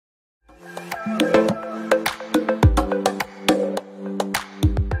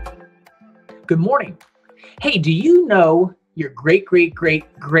Good morning. Hey, do you know your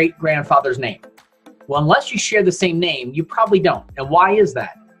great-great-great-great-grandfather's name? Well, unless you share the same name, you probably don't. And why is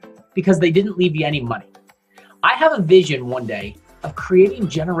that? Because they didn't leave you any money. I have a vision one day of creating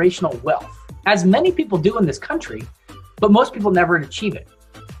generational wealth, as many people do in this country, but most people never achieve it.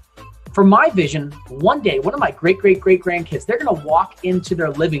 For my vision, one day, one of my great-great-great-grandkids, they're gonna walk into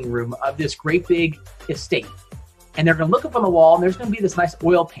their living room of this great big estate, and they're gonna look up on the wall, and there's gonna be this nice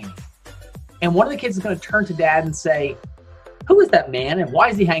oil painting. And one of the kids is gonna turn to dad and say, "Who is that man, and why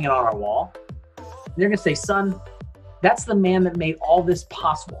is he hanging on our wall?" And they're gonna say, "Son, that's the man that made all this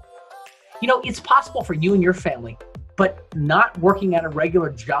possible." You know, it's possible for you and your family, but not working at a regular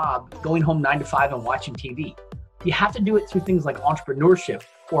job, going home 9 to 5 and watching TV. You have to do it through things like entrepreneurship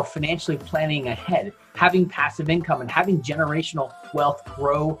or financially planning ahead, having passive income and having generational wealth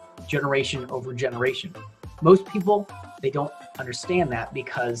grow generation over generation. Most people, they don't understand that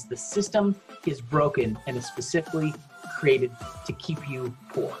because the system is broken and is specifically created to keep you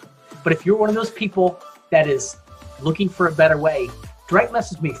poor. But if you're one of those people that is looking for a better way, direct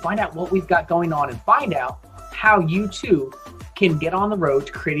message me, find out what we've got going on, and find out how you too can get on the road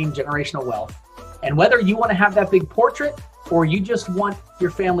to creating generational wealth. And whether you want to have that big portrait or you just want your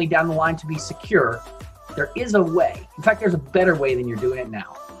family down the line to be secure, there is a way. In fact, there's a better way than you're doing it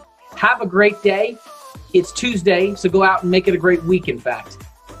now. Have a great day. It's Tuesday, so go out and make it a great week, in fact.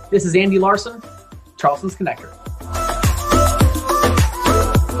 This is Andy Larson, Charleston's Connector.